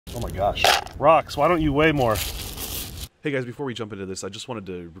Oh my gosh. Rocks, why don't you weigh more? Hey guys, before we jump into this, I just wanted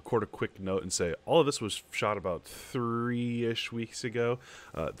to record a quick note and say all of this was shot about 3-ish weeks ago.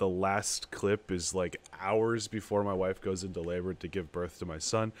 The last clip is like hours before my wife goes into labor to give birth to my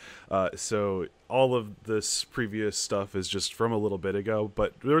son. So all of this previous stuff is just from a little bit ago,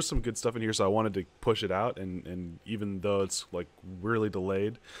 but there was some good stuff in here, so I wanted to push it out, and even though it's like really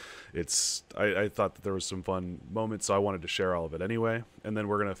delayed, I thought that there was some fun moments, so I wanted to share all of it anyway. And then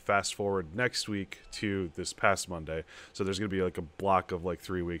we're gonna fast forward next week to this past Monday, so there's gonna be like a block of like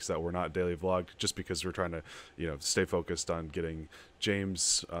 3 weeks that we're not daily vlogged, just because we're trying to, you know, stay focused on getting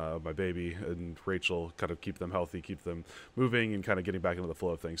James, my baby, and Rachel, kind of keep them healthy, keep them moving, and kind of getting back into the flow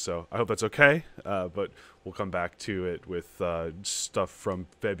of things. So I hope that's okay, but we'll come back to it with stuff from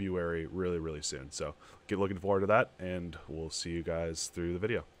February really soon. So get looking forward to that, and we'll see you guys through the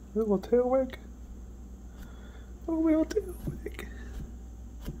video. Little tail wag. Oh, little tail wag.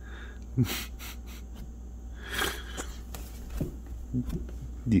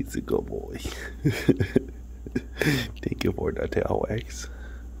 He's a good boy. Thank you for the tail wags.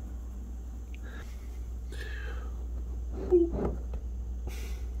 Boop.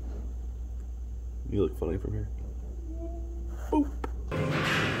 You look funny from here. Boop.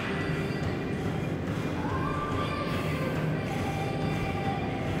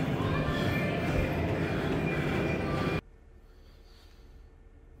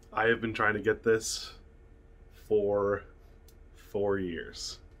 I have been trying to get this for 4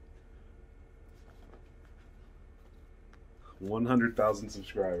 years. 100,000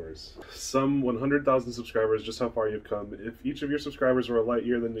 subscribers. Some 100,000 subscribers, just how far you've come. If each of your subscribers were a light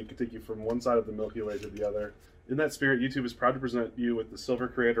year, then it could take you from one side of the Milky Way to the other. In that spirit, YouTube is proud to present you with the Silver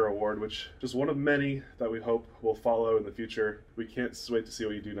Creator Award, which is just one of many that we hope will follow in the future. We can't wait to see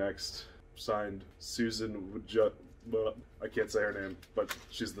what you do next. Signed, Susan Wujut. I can't say her name, but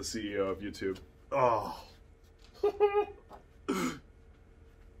she's the CEO of YouTube. Oh.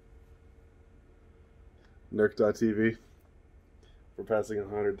 Nerk.tv. We're passing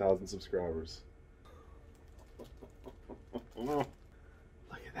 100,000 subscribers. Look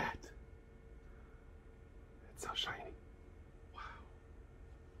at that. It's so shiny. Wow.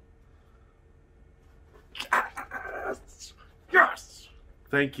 Yes! Yes!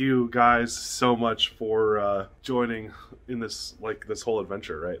 Thank you guys so much for joining in this whole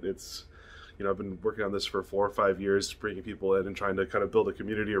adventure, right? It's, you know, I've been working on this for 4 or 5 years, bringing people in and trying to kind of build a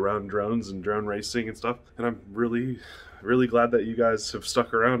community around drones and drone racing and stuff. And I'm really glad that you guys have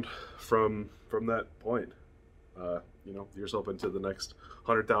stuck around from that point. You know, here's hoping to the next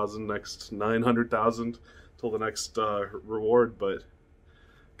 100,000, next 900,000, till the next reward. But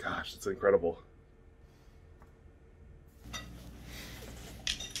gosh, it's incredible.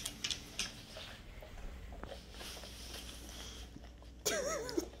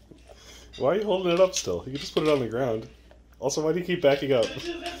 Why are you holding it up still? You can just put it on the ground. Also, why do you keep backing up? I just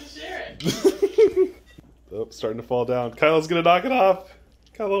have to share it. Oh, starting to fall down. Kylo's gonna knock it off.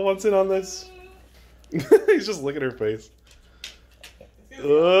 Kylo wants in on this. He's just looking at her face.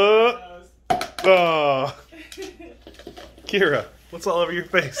 Oh. Kira, what's all over your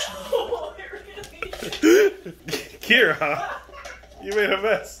face? Oh, it really Kira, you made a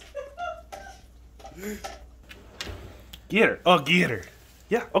mess. Get her. Oh, get her.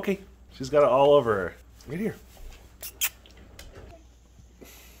 Yeah, okay. She's got it all over her. Right here.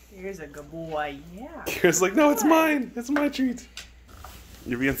 Here's a good boy, yeah. Kira's like, no, it's mine. It's my treat.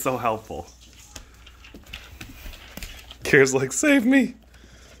 You're being so helpful. Kira's like, save me.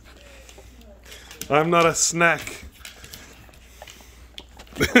 I'm not a snack.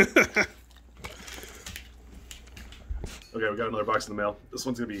 Okay, we got another box in the mail. This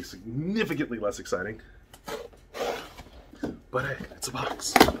one's gonna be significantly less exciting. But hey, it's a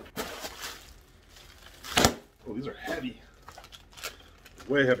box. Oh, these are heavy.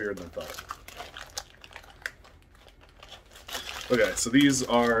 Way heavier than I thought. Okay, so these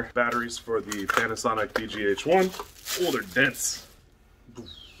are batteries for the Panasonic BGH1. Oh, they're dense.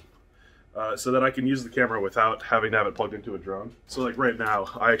 So that I can use the camera without having to have it plugged into a drone. So like right now,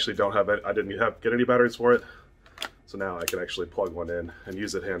 I actually don't have it. I didn't get any batteries for it. So now I can actually plug one in and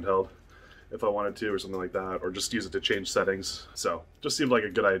use it handheld if I wanted to, or something like that, or just use it to change settings. So just seemed like a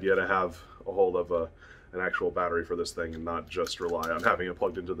good idea to have a hold of an actual battery for this thing and not just rely on having it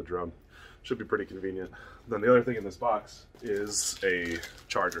plugged into the drone. Should be pretty convenient. Then the other thing in this box is a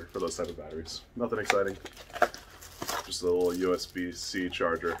charger for those type of batteries. Nothing exciting. Just a little USB-C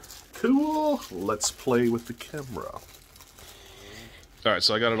charger. Cool. Let's play with the camera. Alright,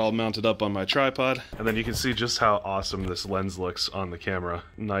 so I got it all mounted up on my tripod, and then you can see just how awesome this lens looks on the camera.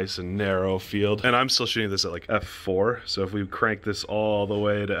 Nice and narrow field. And I'm still shooting this at like f4, so if we crank this all the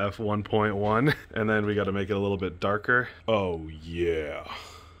way to f1.1, and then we gotta make it a little bit darker. Oh yeah.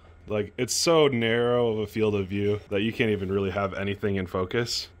 Like, it's so narrow of a field of view that you can't even really have anything in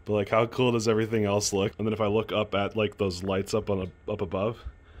focus. But like, how cool does everything else look? And then if I look up at like those lights up above,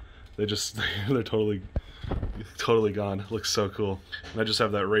 they're totally gone. It looks so cool. And I just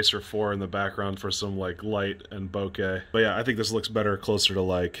have that Racer 4 in the background for some like light and bokeh. But yeah, I think this looks better closer to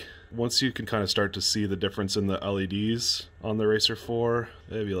like, once you can kind of start to see the difference in the LEDs on the Racer 4,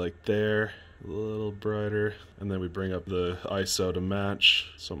 maybe like there, a little brighter, and then we bring up the ISO to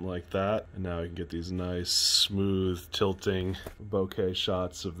match, something like that. And now we can get these nice, smooth, tilting bokeh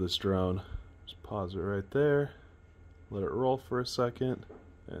shots of this drone. Just pause it right there, let it roll for a second,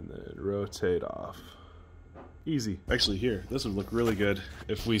 and then rotate off. Easy. Actually here, this would look really good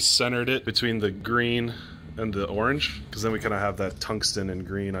if we centered it between the green and the orange, because then we kind of have that tungsten and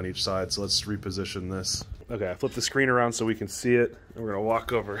green on each side. So let's reposition this. Okay, I flipped the screen around so we can see it, and we're gonna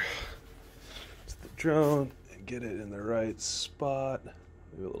walk over to the drone and get it in the right spot.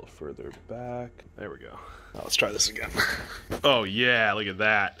 Maybe a little further back. There we go. Now let's try this again. Oh yeah, look at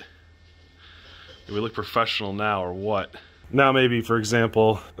that. Do we look professional now or what? Now maybe, for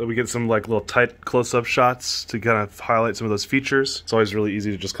example, we get some like little tight close-up shots to kind of highlight some of those features. It's always really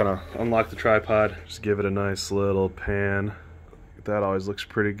easy to just kind of unlock the tripod, just give it a nice little pan. That always looks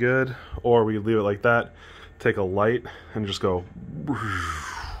pretty good. Or we leave it like that, take a light and just go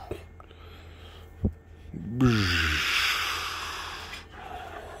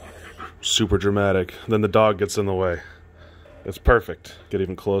super dramatic. Then the dog gets in the way. It's perfect. Get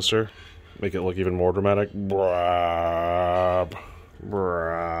even closer. Make it look even more dramatic. Brab.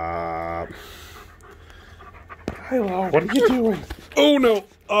 Brab. Hello, what are you doing? Oh no!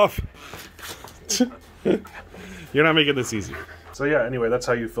 Off! You're not making this easy. So yeah, anyway, that's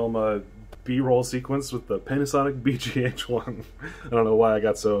how you film a B-roll sequence with the Panasonic BGH1. I don't know why I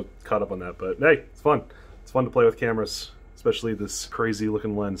got so caught up on that, but hey, it's fun. It's fun to play with cameras, especially this crazy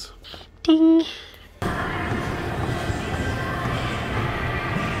looking lens. Ding.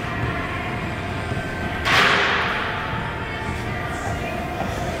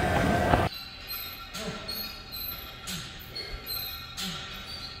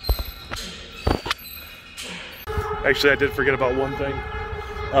 Actually, I did forget about one thing.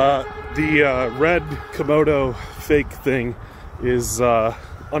 The RED Komodo fake thing is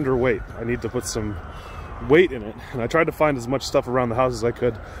underweight. I need to put some weight in it. And I tried to find as much stuff around the house as I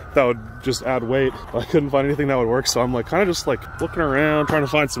could that would just add weight. I couldn't find anything that would work, so I'm like kind of just like looking around, trying to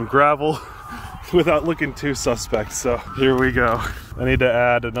find some gravel without looking too suspect. So here we go. I need to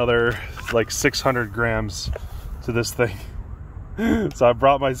add another like 600 grams to this thing. So I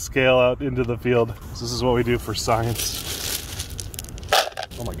brought my scale out into the field. So this is what we do for science.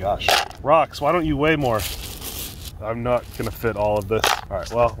 Oh my gosh. Rocks, why don't you weigh more? I'm not gonna fit all of this. All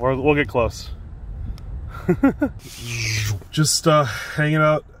right, well, we'll get close. Just hanging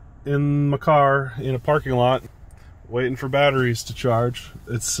out in my car in a parking lot, waiting for batteries to charge.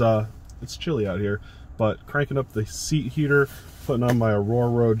 It's chilly out here, but cranking up the seat heater, putting on my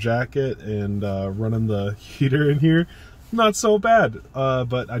Aurora jacket, and running the heater in here. Not so bad,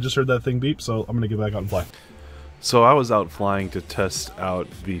 but I just heard that thing beep, so I'm gonna get back out and fly. So I was out flying to test out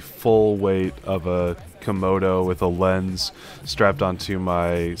the full weight of a Komodo with a lens strapped onto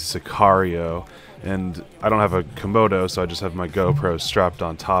my Sicario, and I don't have a Komodo, so I just have my GoPro strapped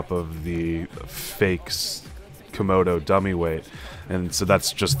on top of the fake Komodo dummy weight. And so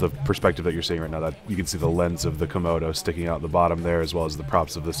that's just the perspective that you're seeing right now, that you can see the lens of the Komodo sticking out the bottom there, as well as the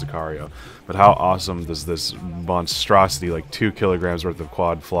props of the Sicario. But how awesome does this monstrosity, like 2 kilograms worth of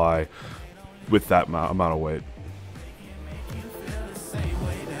quad fly with that amount of weight?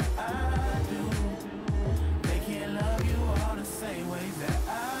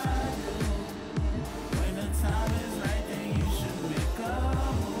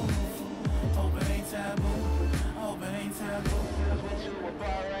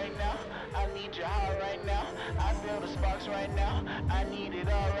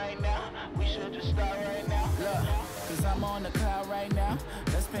 I'm on the cloud right now.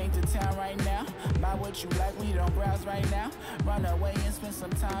 Let's paint the town right now. Buy what you like, we don't browse right now. Run away and spend some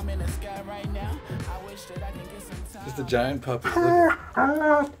time in the sky right now. I wish that I can get some time. Just a giant puppy.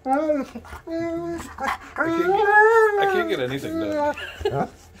 I can't get anything done.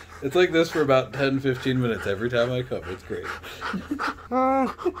 It's like this for about 10-15 minutes every time I come. It's great.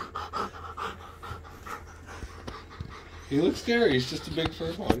 He looks scary. He's just a big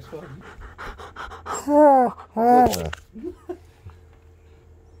fur ball. He's fun.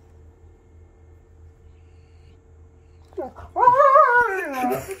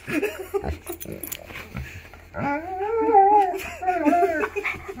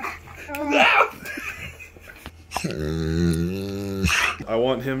 I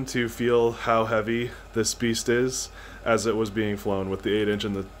want him to feel how heavy this beast is as it was being flown with the 8-inch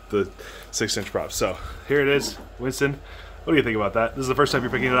and the 6-inch props. So here it is, Winston. What do you think about that? This is the first time you're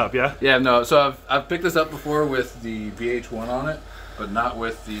picking it up, yeah? Yeah, no. So I've picked this up before with the VH1 on it, but not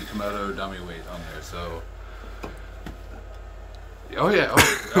with the Komodo dummy weight on there. So. Oh yeah.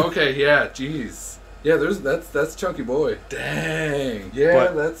 Oh, okay. Yeah. Jeez. Yeah. That's chunky boy. Dang. Yeah.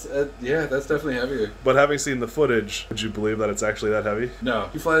 That's definitely heavier. But having seen the footage, would you believe that it's actually that heavy? No.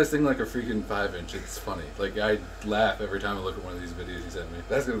 You fly this thing like a freaking 5-inch. It's funny. Like I laugh every time I look at one of these videos you sent me.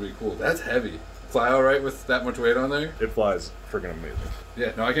 That's gonna be cool. That's heavy. Fly all right with that much weight on there? It flies freaking amazing.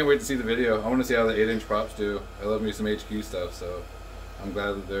 Yeah, no, I can't wait to see the video. I want to see how the 8-inch props do. I love me some HQ stuff, so I'm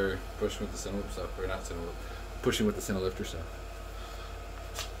glad that they're pushing with the Cinelip stuff, or not Cinelip, pushing with the Cinelifter stuff.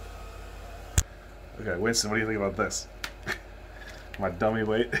 Okay, Winston, what do you think about this? My dummy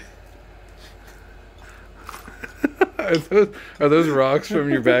weight. Are those rocks from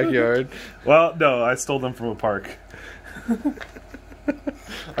your backyard? Well, no, I stole them from a park.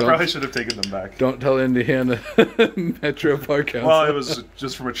 I probably should have taken them back. Don't tell Indiana Metro Park Council. Well, it was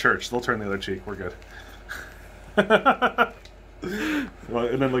just from a church. They'll turn the other cheek. We're good. Well,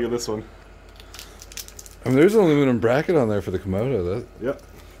 and then look at this one. I mean, there's an aluminum bracket on there for the Komodo. Yep.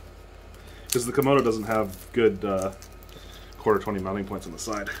 Because the Komodo doesn't have good quarter 20 mounting points on the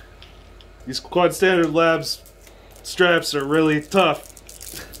side. These Quad Standard Labs straps are really tough.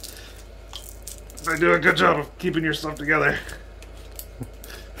 They do a good job of keeping your stuff together.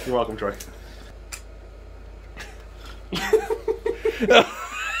 You're welcome, Troy.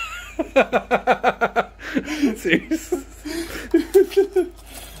 Seriously?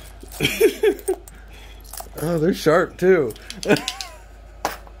 Oh, they're sharp too.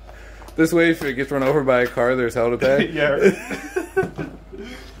 This way, if it gets run over by a car, there's hell to pay. Yeah.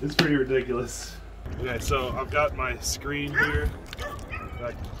 It's pretty ridiculous. Okay, so I've got my screen here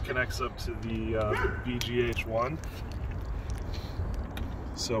that connects up to the VGH1.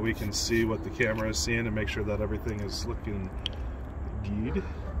 So we can see what the camera is seeing and make sure that everything is looking good.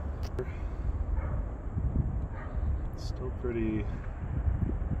 Still pretty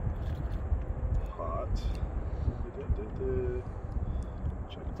hot.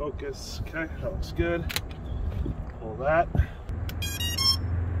 Check focus. Okay, that looks good. Pull that.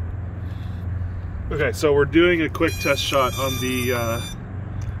 Okay, so we're doing a quick test shot on the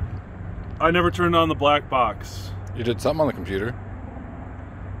I never turned on the black box. You did something on the computer.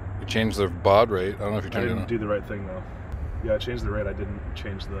 You changed the baud rate. I don't know if you turned it on. I didn't do the right thing though. Yeah, I changed the rate. I didn't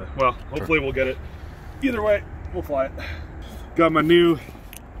change the... Well, hopefully we'll get it. Either way, we'll fly it. Got my new...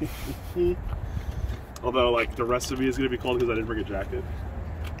 Although, like, the rest of me is going to be cold because I didn't bring a jacket.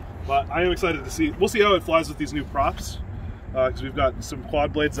 But I am excited to see... We'll see how it flies with these new props. Because we've got some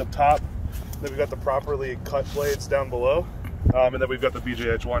quad blades up top. Then we've got the properly cut blades down below. And then we've got the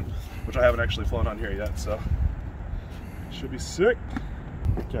BJH1, which I haven't actually flown on here yet, so... Should be sick.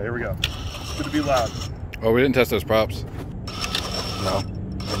 Okay, here we go. It's going to be loud. Oh, we didn't test those props. No,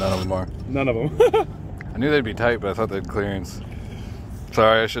 none of them are. None of them. I knew they'd be tight, but I thought they'd clearance.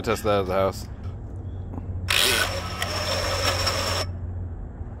 Sorry, I should test that at the house.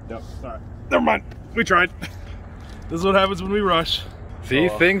 Yep, alright. Never mind. We tried. This is what happens when we rush. See,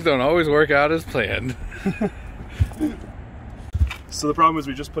 things don't always work out as planned. So the problem is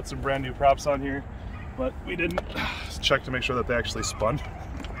we just put some brand new props on here, but we didn't check to make sure that they actually spun.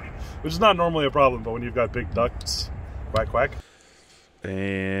 Which is not normally a problem, but when you've got big ducts, quack quack.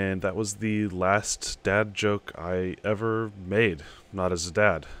 And that was the last dad joke I ever made, not as a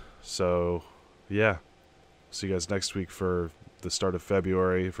dad. So, yeah. See you guys next week for the start of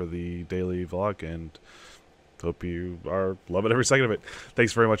February for the daily vlog, and hope you are loving every second of it.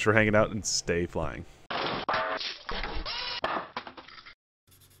 Thanks very much for hanging out, and stay flying.